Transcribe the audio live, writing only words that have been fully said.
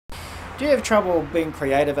Do you have trouble being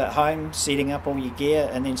creative at home, setting up all your gear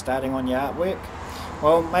and then starting on your artwork?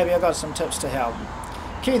 Well, maybe I've got some tips to help.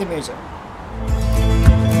 Cue the music.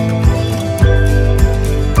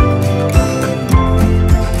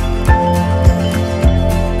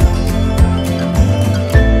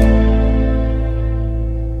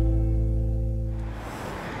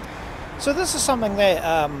 So this is something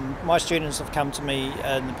that my students have come to me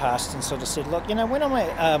in the past and sort of said, look, you know, when I'm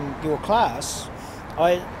at your class,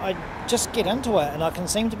 I just get into it and I can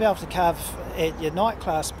seem to be able to carve at your night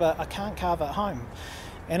class, but I can't carve at home.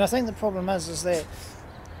 And I think the problem is that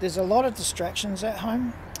there's a lot of distractions at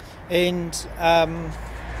home, and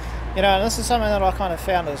you know, this is something that I kind of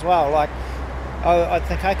found as well. Like I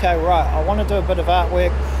think, okay, right, I want to do a bit of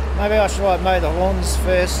artwork. Maybe I should mow the lawns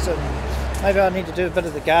first, and maybe I need to do a bit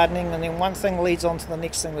of the gardening, and then one thing leads on to the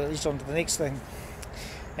next thing that leads on to the next thing.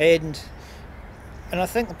 And I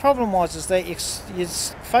think the problem is that you're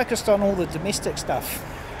focused on all the domestic stuff,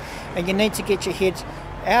 and you need to get your head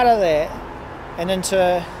out of that and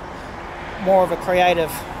into more of a creative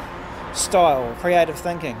style, creative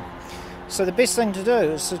thinking. So the best thing to do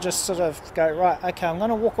is to just sort of go, right, okay, I'm going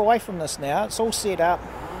to walk away from this now. It's all set up.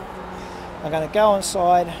 I'm going to go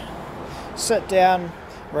inside, sit down,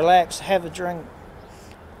 relax, have a drink,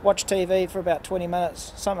 watch TV for about 20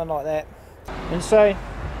 minutes, something like that. And so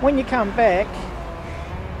when you come back,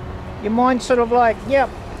 your mind's sort of like, yep,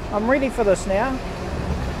 I'm ready for this now.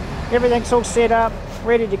 Everything's all set up,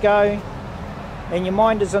 ready to go, and your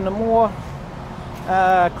mind is in a more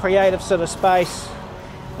creative sort of space,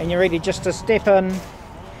 and you're ready just to step in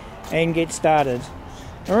and get started.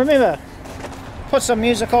 And remember, put some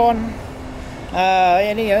music on,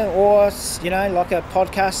 or you know, like a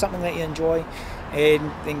podcast, something that you enjoy,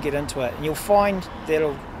 and then get into it. And you'll find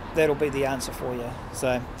that'll be the answer for you.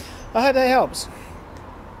 So I hope that helps.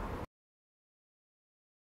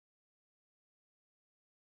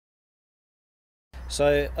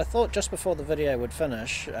 So I thought just before the video would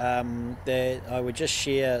finish that I would just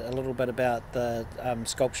share a little bit about the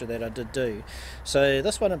sculpture that I did do. So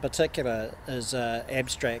this one in particular is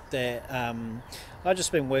abstract that I've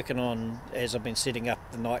just been working on as I've been setting up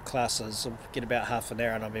the night classes. I'll get about half an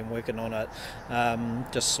hour and I've been working on it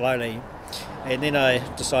just slowly, and then I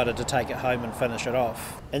decided to take it home and finish it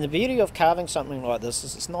off. And the beauty of carving something like this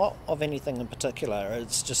is it's not of anything in particular,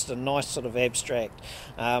 it's just a nice sort of abstract,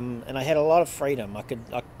 and I had a lot of freedom.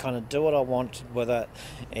 I kind of do what I want with it,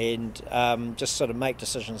 and just sort of make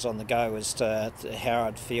decisions on the go as to how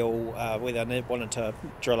I'd feel, whether I wanted to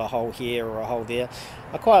drill a hole here or a hole there.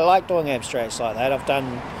 I quite like doing abstracts like that. I've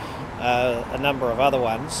done a number of other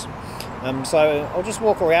ones, so I'll just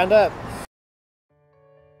walk around it.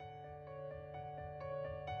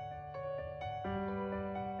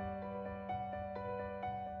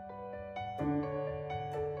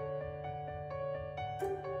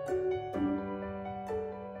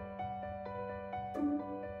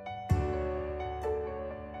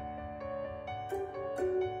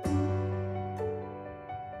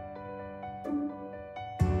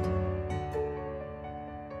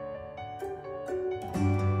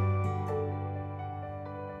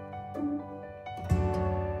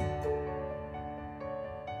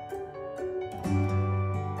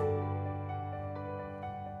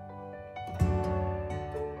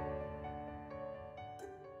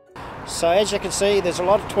 So as you can see, there's a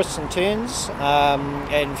lot of twists and turns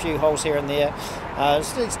and a few holes here and there.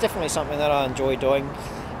 It's definitely something that I enjoy doing.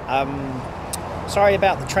 Sorry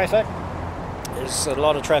about the traffic. There's a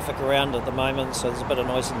lot of traffic around at the moment, so there's a bit of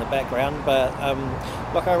noise in the background. But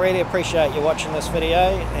look, I really appreciate you watching this video,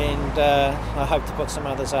 and I hope to put some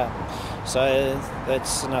others up. So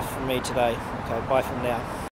that's enough from me today. Okay, bye from now.